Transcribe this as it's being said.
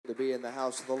be in the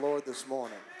house of the Lord this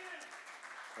morning.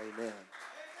 Amen.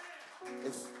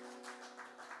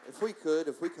 If we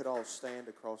could all stand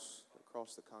across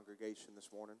the congregation this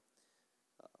morning.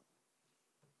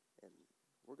 And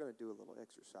we're going to do a little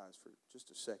exercise for just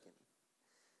a second.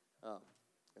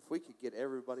 If we could get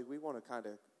everybody, we want to kind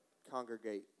of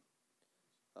congregate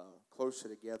closer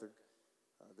together.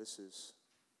 This is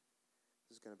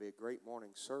going to be a great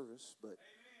morning service, but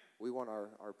we want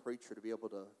our preacher to be able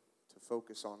to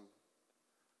focus on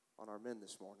our men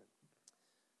this morning.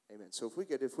 Amen. So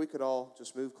if we could all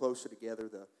just move closer together,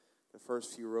 the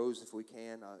first few rows if we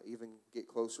can, even get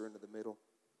closer into the middle.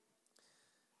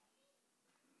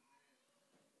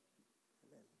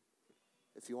 Amen.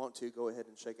 If you want to, go ahead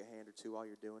and shake a hand or two while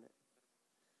you're doing it.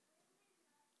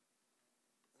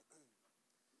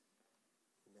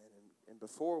 Amen. And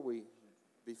before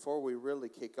we really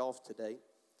kick off today,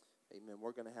 amen,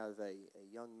 we're going to have a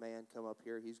young man come up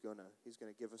here. He's going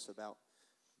to give us about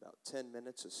 10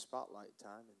 minutes of spotlight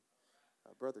time.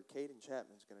 And Brother Caden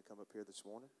Chapman is going to come up here this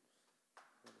morning.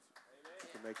 If you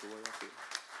can make your way up here.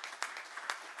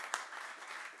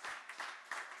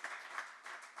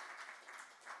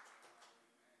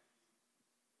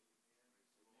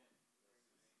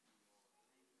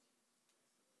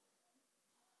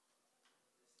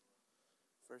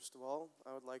 First of all,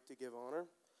 I would like to give honor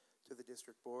to the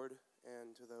district board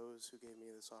and to those who gave me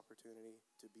this opportunity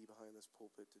to be behind this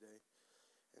pulpit today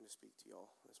and to speak to y'all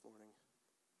this morning.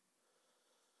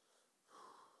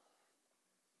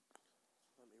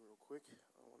 Let me real quick.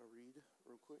 I want to read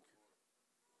real quick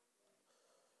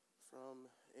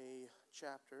from a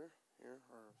chapter here,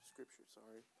 or scripture,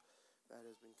 sorry, that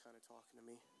has been kind of talking to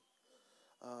me.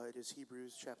 It is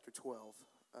Hebrews chapter 12,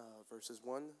 verses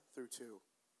 1 through 2.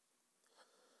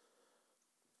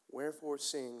 Wherefore,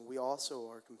 seeing we also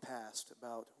are compassed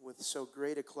about with so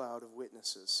great a cloud of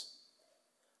witnesses,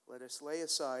 let us lay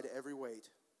aside every weight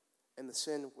and the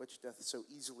sin which doth so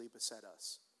easily beset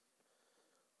us.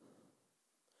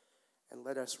 And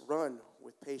let us run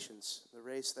with patience the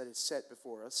race that is set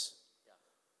before us,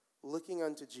 looking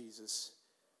unto Jesus,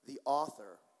 the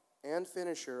author and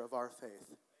finisher of our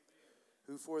faith,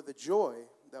 who for the joy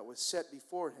that was set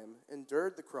before him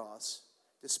endured the cross,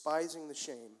 despising the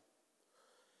shame,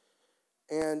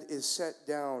 and is set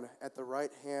down at the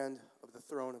right hand of the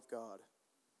throne of God.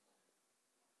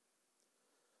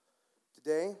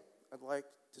 Today, I'd like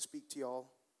to speak to y'all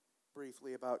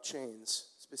briefly about chains,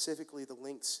 specifically the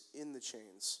links in the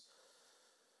chains.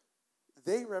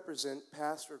 They represent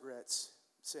past regrets,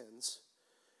 sins,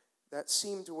 that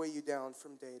seem to weigh you down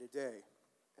from day to day,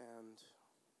 and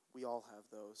we all have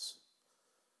those.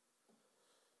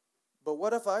 But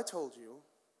what if I told you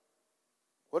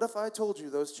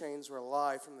those chains were a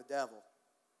lie from the devil?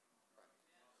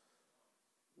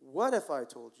 What if I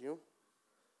told you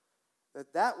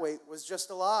that weight was just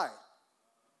a lie?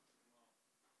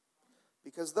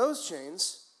 Because those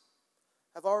chains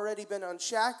have already been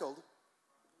unshackled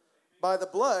by the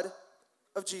blood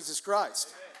of Jesus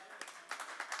Christ.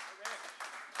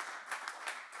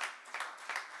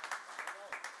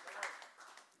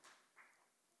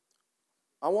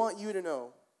 I want you to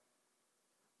know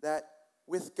that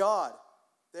with God,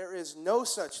 there is no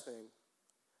such thing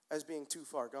as being too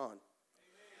far gone.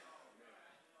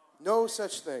 No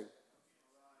such thing.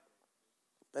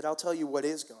 But I'll tell you what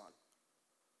is gone.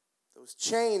 Those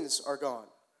chains are gone.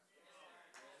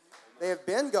 They have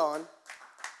been gone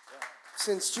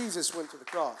since Jesus went to the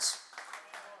cross.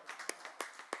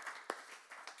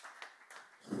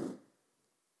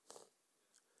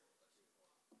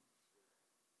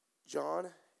 John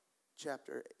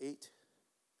chapter 8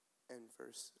 and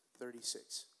verse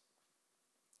 36.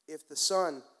 If the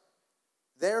Son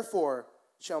therefore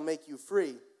shall make you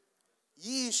free,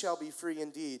 ye shall be free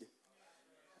indeed.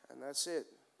 And that's it.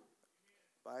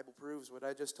 The Bible proves what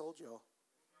I just told y'all.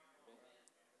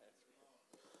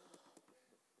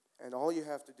 And all you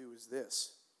have to do is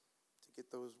this, to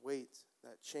get those weights,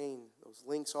 that chain, those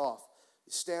links off.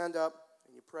 You stand up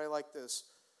and you pray like this.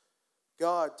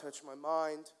 God, touch my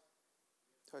mind,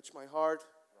 touch my heart.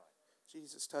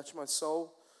 Jesus, touch my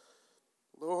soul.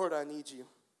 Lord, I need you.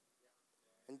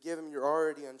 And give him your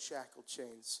already unshackled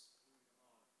chains.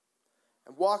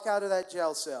 And walk out of that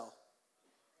jail cell.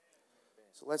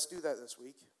 So let's do that this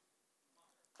week.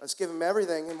 Let's give him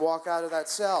everything and walk out of that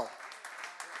cell.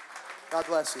 God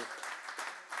bless you.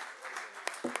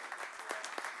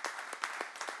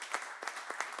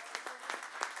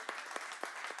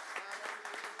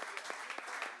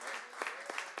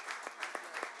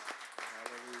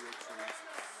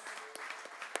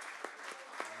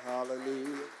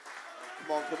 Hallelujah.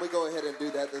 Come on, can we go ahead and do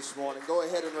that this morning? Go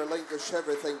ahead and relinquish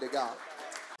everything to God.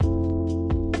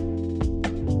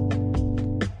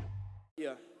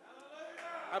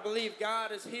 believe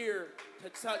God is here to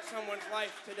touch someone's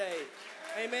life today.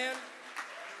 Amen.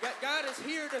 God is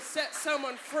here to set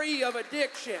someone free of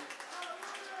addiction.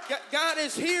 God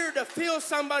is here to fill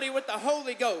somebody with the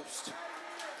Holy Ghost.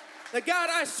 The God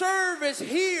I serve is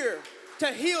here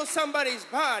to heal somebody's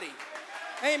body.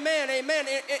 Amen, amen.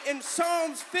 In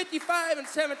Psalms 55 and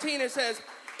 17 it says,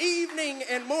 evening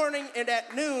and morning and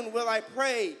at noon will I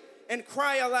pray and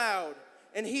cry aloud,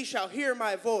 and he shall hear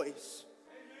my voice.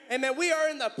 Amen. We are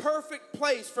in the perfect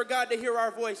place for God to hear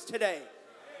our voice today.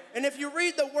 And if you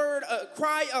read the word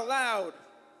cry aloud,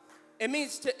 it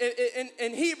means to,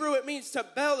 in Hebrew, it means to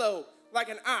bellow like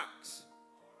an ox,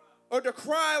 or to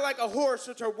cry like a horse,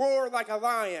 or to roar like a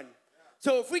lion.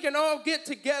 So if we can all get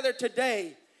together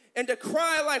today and to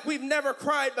cry like we've never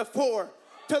cried before,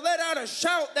 to let out a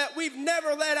shout that we've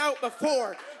never let out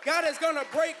before, God is going to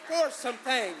break forth some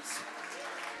things.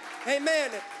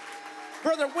 Amen.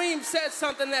 Brother Weems said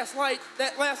something last night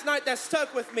that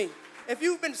stuck with me. If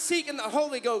you've been seeking the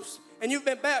Holy Ghost and you've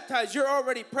been baptized, you're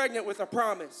already pregnant with a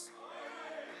promise.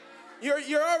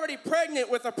 You're already pregnant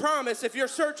with a promise if you're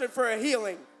searching for a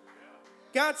healing.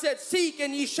 God said, seek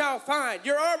and ye shall find.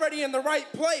 You're already in the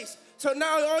right place. So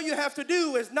now all you have to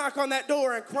do is knock on that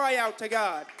door and cry out to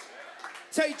God.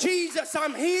 Say, Jesus,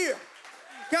 I'm here.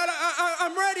 God,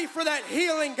 I'm ready for that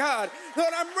healing, God.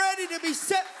 Lord, I'm ready to be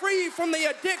set free from the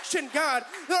addiction, God.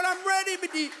 Lord, I'm ready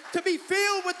to be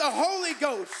filled with the Holy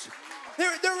Ghost.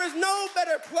 There is no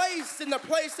better place than the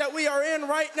place that we are in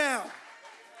right now.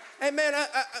 Amen.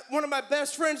 One of my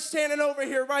best friends standing over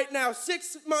here right now,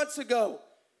 6 months ago,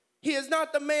 he is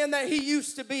not the man that he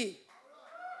used to be.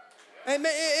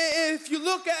 Amen. If you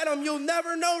look at him, you'll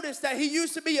never notice that he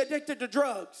used to be addicted to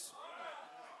drugs.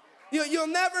 You'll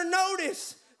never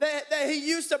notice that he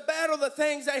used to battle the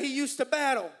things that he used to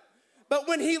battle. But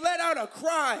when he let out a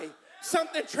cry,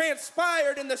 something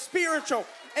transpired in the spiritual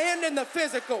and in the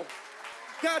physical.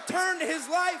 God turned his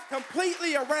life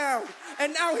completely around,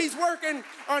 and now he's working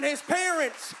on his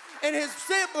parents and his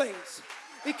siblings,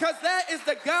 because that is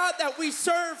the God that we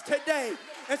serve today.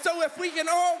 And so if we can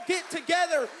all get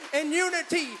together in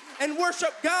unity and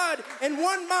worship God in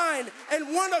one mind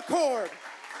and one accord,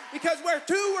 because where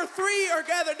 2 or 3 are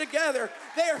gathered together,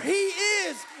 there he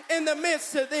is in the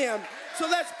midst of them. So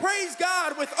let's praise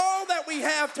God with all that we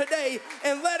have today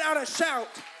and let out a shout.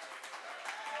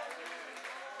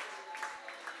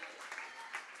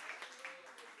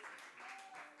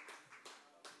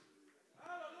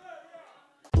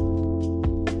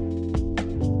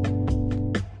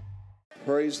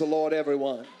 Praise the Lord,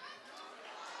 everyone.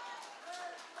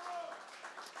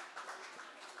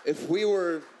 If we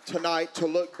were tonight to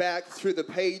look back through the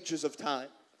pages of time,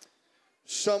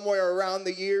 somewhere around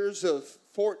the years of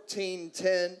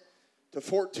 1410 to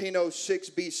 1406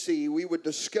 BC, we would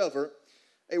discover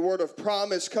a word of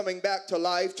promise coming back to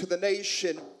life to the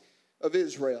nation of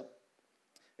Israel.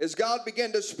 As God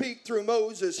began to speak through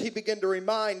Moses, he began to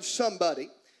remind somebody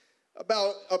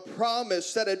about a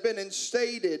promise that had been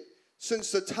instated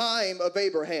since the time of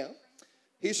Abraham.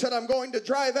 He said, I'm going to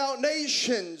drive out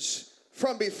nations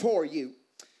from before you,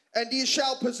 and ye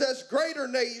shall possess greater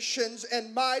nations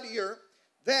and mightier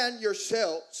than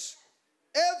yourselves.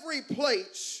 Every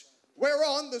place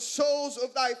whereon the soles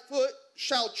of thy foot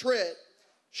shall tread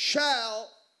shall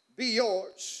be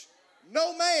yours.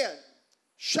 No man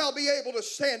shall be able to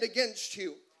stand against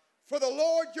you. For the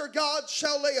Lord your God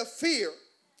shall lay a fear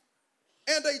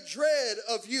and a dread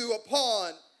of you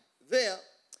upon them.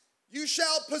 You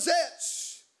shall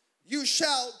possess, you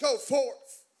shall go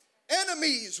forth.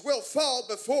 Enemies will fall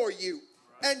before you,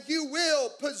 and you will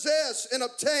possess and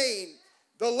obtain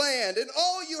the land. And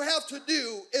all you have to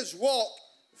do is walk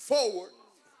forward.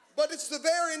 But it's the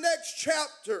very next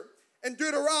chapter in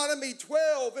Deuteronomy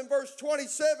 12 and verse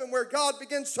 27 where God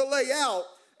begins to lay out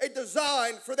a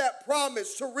design for that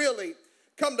promise to really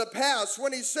come to pass,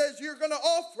 when he says you're going to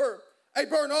offer a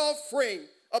burnt offering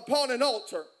upon an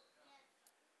altar.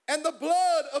 And the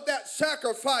blood of that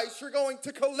sacrifice you're going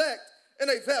to collect in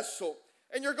a vessel,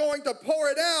 and you're going to pour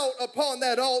it out upon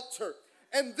that altar,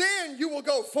 and then you will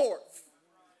go forth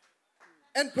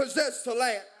and possess the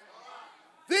land.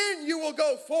 Then you will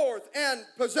go forth and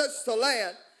possess the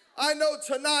land. I know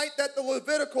tonight that the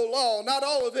Levitical law, not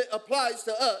all of it applies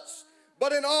to us,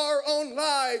 but in our own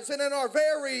lives and in our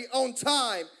very own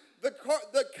time,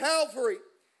 the Calvary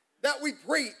that we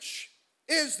preach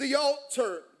is the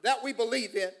altar that we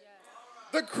believe in.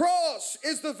 The cross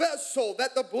is the vessel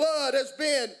that the blood has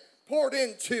been poured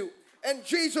into. And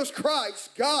Jesus Christ,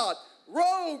 God,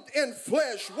 robed in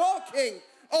flesh, walking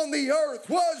on the earth,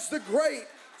 was the great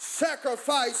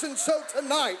sacrifice. And so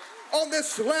tonight, on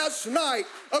this last night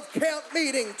of camp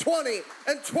meeting 20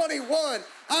 and 21,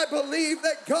 I believe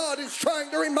that God is trying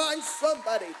to remind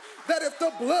somebody that if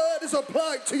the blood is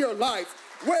applied to your life,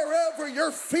 wherever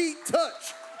your feet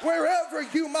touch, wherever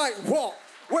you might walk,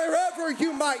 wherever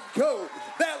you might go,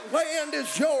 that land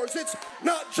is yours. It's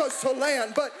not just a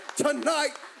land, but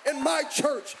tonight in my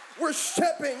church, we're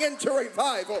stepping into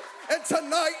revival. And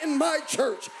tonight in my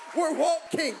church, we're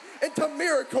walking into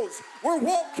miracles. We're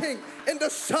walking into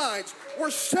signs. We're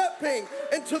stepping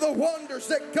into the wonders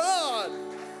that God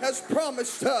has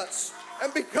promised us.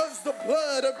 And because the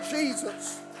blood of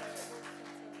Jesus,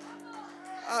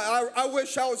 I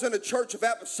wish I was in a church of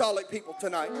apostolic people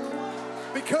tonight.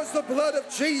 Because the blood of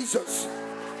Jesus,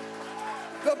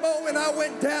 the moment I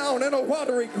went down in a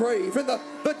watery grave, and the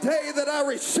day that I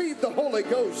received the Holy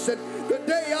Ghost, and the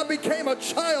day I became a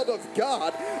child of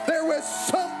God, there was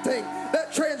something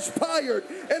that transpired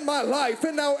in my life.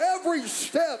 And now every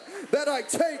step that I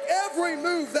take, every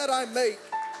move that I make,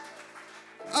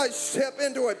 I step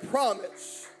into a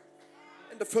promise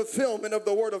and the fulfillment of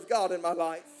the Word of God in my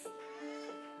life.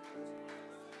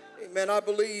 Amen. I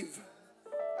believe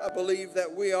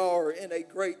that we are in a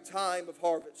great time of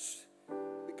harvest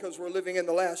because we're living in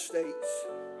the last days.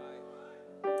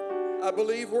 I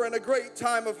believe we're in a great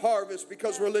time of harvest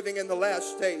because we're living in the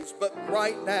last days. But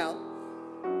right now,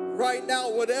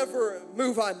 whatever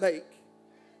move I make,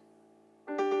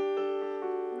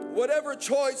 whatever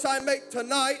choice I make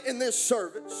tonight in this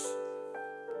service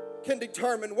can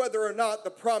determine whether or not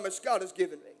the promise God has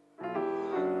given me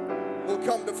will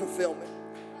come to fulfillment.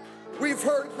 We've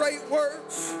heard great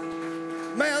words.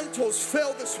 Mantles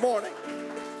fell this morning.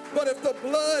 But if the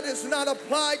blood is not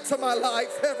applied to my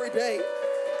life every day,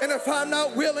 and if I'm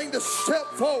not willing to step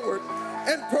forward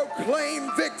and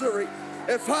proclaim victory,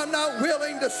 if I'm not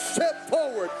willing to step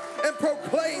forward and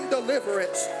proclaim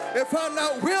deliverance, if I'm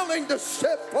not willing to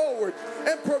step forward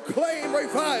and proclaim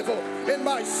revival in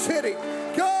my city,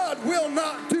 God will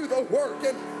not do the work,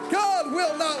 and God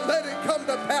will not let it come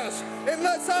to pass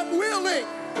unless I'm willing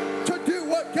to do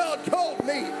what God called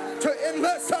me to,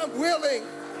 unless I'm willing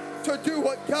to do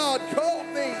what God called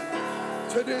me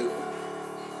to do.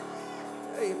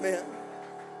 Amen.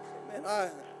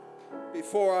 Amen.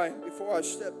 Before I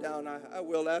step down, I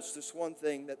will ask this one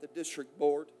thing, that the district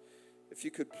board, if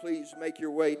you could please make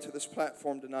your way to this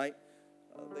platform tonight.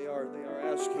 They are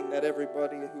asking that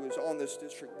everybody who is on this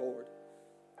district board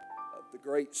of the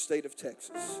great state of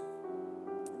Texas,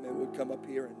 amen, would come up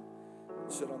here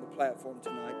and sit on the platform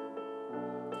tonight.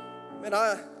 Man,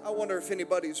 I wonder if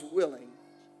anybody's willing.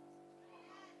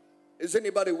 Is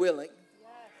anybody willing?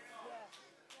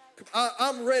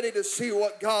 I'm ready to see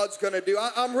what God's going to do.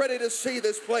 I'm ready to see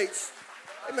this place.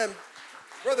 Amen.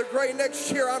 Brother Gray,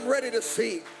 next year I'm ready to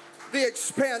see the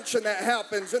expansion that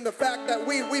happens, and the fact that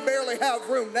we barely have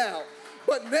room now.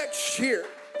 But next year,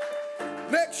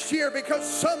 because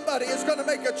somebody is going to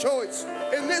make a choice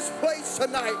in this place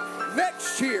tonight,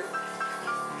 next year,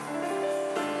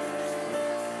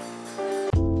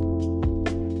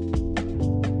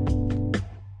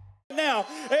 now,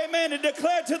 amen, and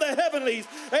declare to the heavenlies,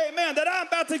 amen, that I'm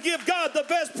about to give God the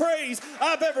best praise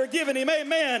I've ever given him,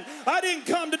 amen. I didn't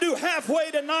come to do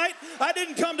halfway tonight. I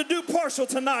didn't come to do partial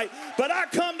tonight, but I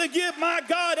come to give my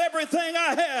God everything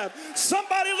I have.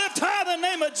 Somebody lift high the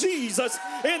name of Jesus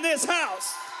in this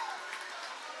house.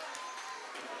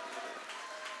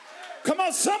 Come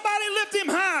on, somebody lift him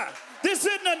high. This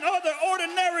isn't another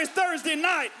ordinary Thursday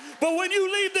night. But when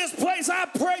you leave this place, I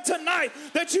pray tonight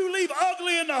that you leave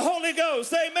ugly in the Holy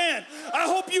Ghost. Amen. I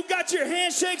hope you got your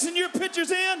handshakes and your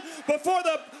pictures in before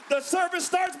the service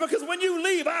starts, because when you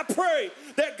leave, I pray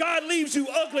that God leaves you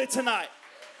ugly tonight.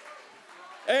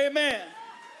 Amen.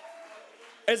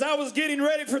 As I was getting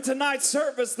ready for tonight's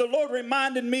service, the Lord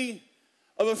reminded me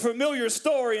of a familiar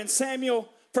story in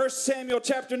 1 Samuel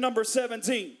chapter number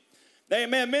 17.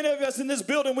 Amen. Many of us in this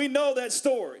building, we know that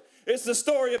story. It's the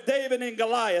story of David and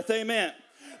Goliath. Amen.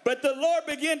 But the Lord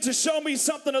began to show me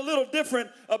something a little different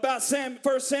about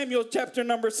 1 Samuel chapter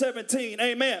number 17.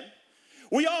 Amen.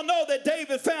 We all know that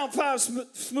David found 5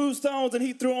 smooth stones and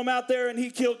he threw them out there and he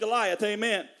killed Goliath.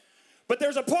 Amen. But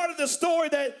there's a part of the story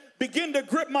that began to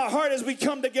grip my heart as we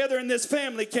come together in this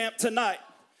family camp tonight.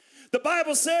 The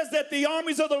Bible says that the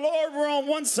armies of the Lord were on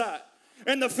one side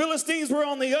and the Philistines were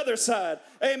on the other side.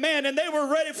 Amen. And they were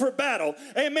ready for battle.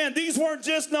 Amen. These weren't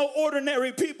just no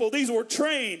ordinary people. These were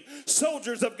trained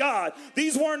soldiers of God.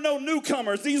 These weren't no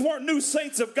newcomers. These weren't new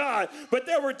saints of God. But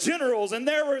there were generals and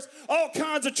there was all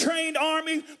kinds of trained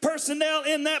army personnel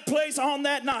in that place on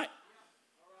that night.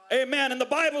 Amen. And the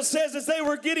Bible says as they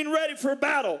were getting ready for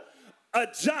battle, a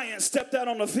giant stepped out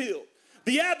on the field.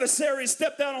 the adversary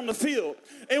stepped out on the field.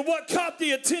 And what caught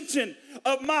the attention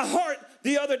of my heart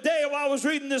the other day while I was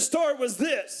reading this story was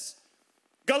this.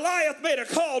 Goliath made a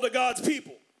call to God's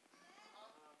people.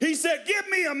 He said, give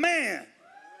me a man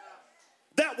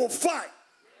that will fight.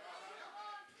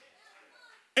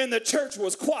 And the church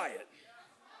was quiet.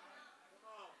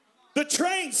 The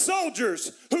trained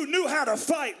soldiers who knew how to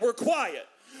fight were quiet.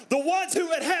 The ones who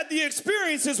had had the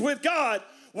experiences with God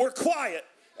were quiet.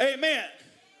 Amen.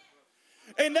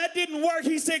 And that didn't work.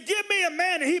 He said, give me a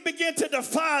man. And he began to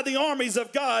defy the armies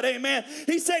of God. Amen.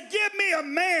 He said, give me a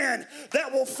man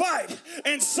that will fight.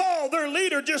 And Saul, their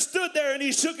leader, just stood there and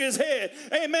he shook his head.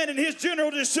 Amen. And his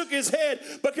general just shook his head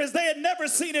because they had never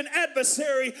seen an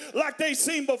adversary like they've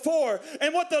seen before.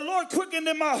 And what the Lord quickened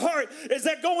in my heart is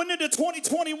that going into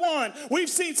 2021, we've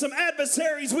seen some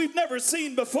adversaries we've never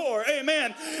seen before.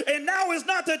 Amen. And now is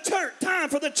not the time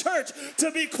for the church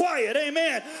to be quiet.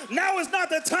 Amen. Now is not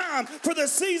the time for the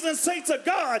seasoned saints of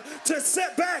God to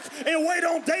sit back and wait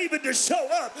on David to show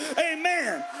up.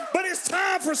 Amen. But it's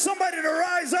time for somebody to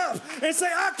rise up and say,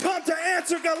 I come to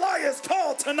answer Goliath's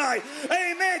call tonight.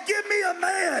 Amen. Give me a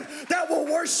man that will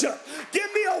worship.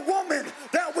 Give me a woman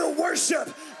that will worship.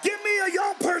 Give me a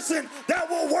young person that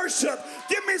will worship.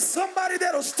 Give me somebody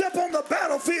that'll step on the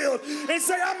battlefield and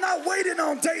say, I'm not waiting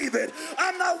on David.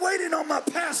 I'm not waiting on my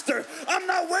pastor. I'm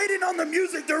not waiting on the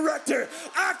music director.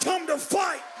 I come to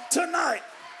fight tonight.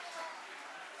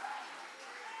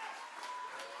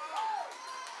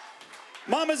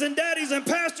 Mamas and daddies and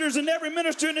pastors and every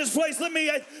minister in this place, let me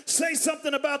say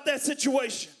something about that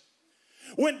situation.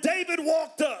 When David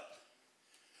walked up,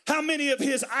 how many of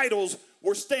his idols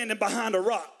were standing behind a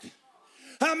rock?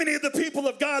 How many of the people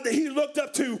of God that he looked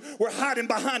up to were hiding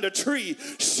behind a tree,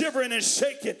 shivering and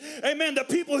shaking? Amen. The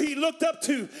people he looked up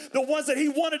to, the ones that he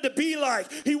wanted to be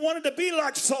like. He wanted to be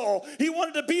like Saul. He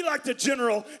wanted to be like the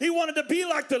general. He wanted to be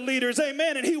like the leaders.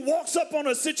 Amen. And he walks up on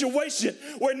a situation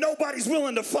where nobody's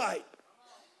willing to fight.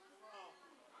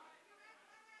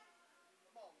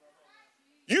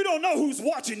 You don't know who's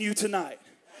watching you tonight.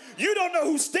 You don't know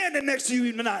who's standing next to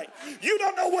you tonight. You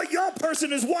don't know what young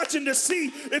person is watching to see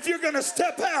if you're going to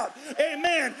step out.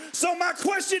 Amen. So my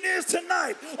question is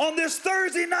tonight on this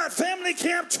Thursday night Family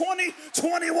Camp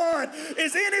 2021,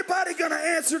 is anybody going to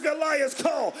answer Goliath's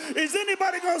call? Is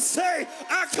anybody going to say,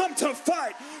 I come to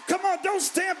fight? Come on, don't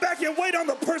stand back and wait on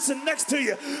the person next to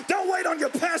you. Don't wait on your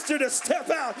pastor to step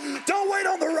out. Don't wait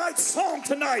on the right song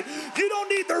tonight. You don't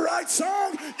need the right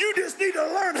song. You just need to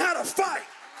learn how to fight.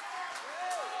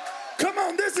 Come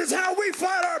on, this is how we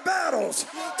fight our battles,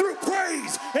 through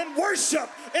praise and worship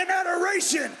and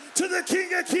adoration to the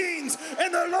King of Kings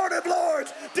and the Lord of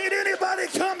Lords. Did anybody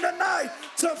come tonight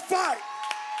to fight?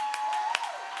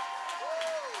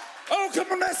 Oh,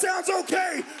 come on, that sounds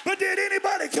okay, but did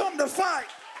anybody come to fight?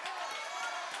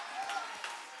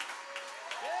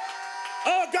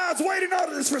 Oh, God's waiting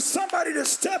on us for somebody to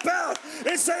step out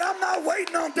and say, I'm not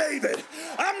waiting on David.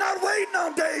 I'm not waiting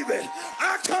on David.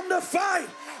 I come to fight.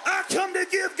 I come to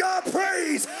give God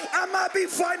praise. I might be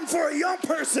fighting for a young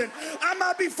person. I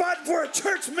might be fighting for a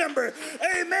church member.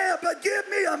 Amen. But give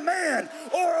me a man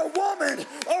or a woman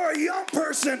or a young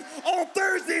person on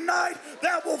Thursday night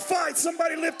that will fight.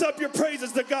 Somebody lift up your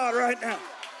praises to God right now.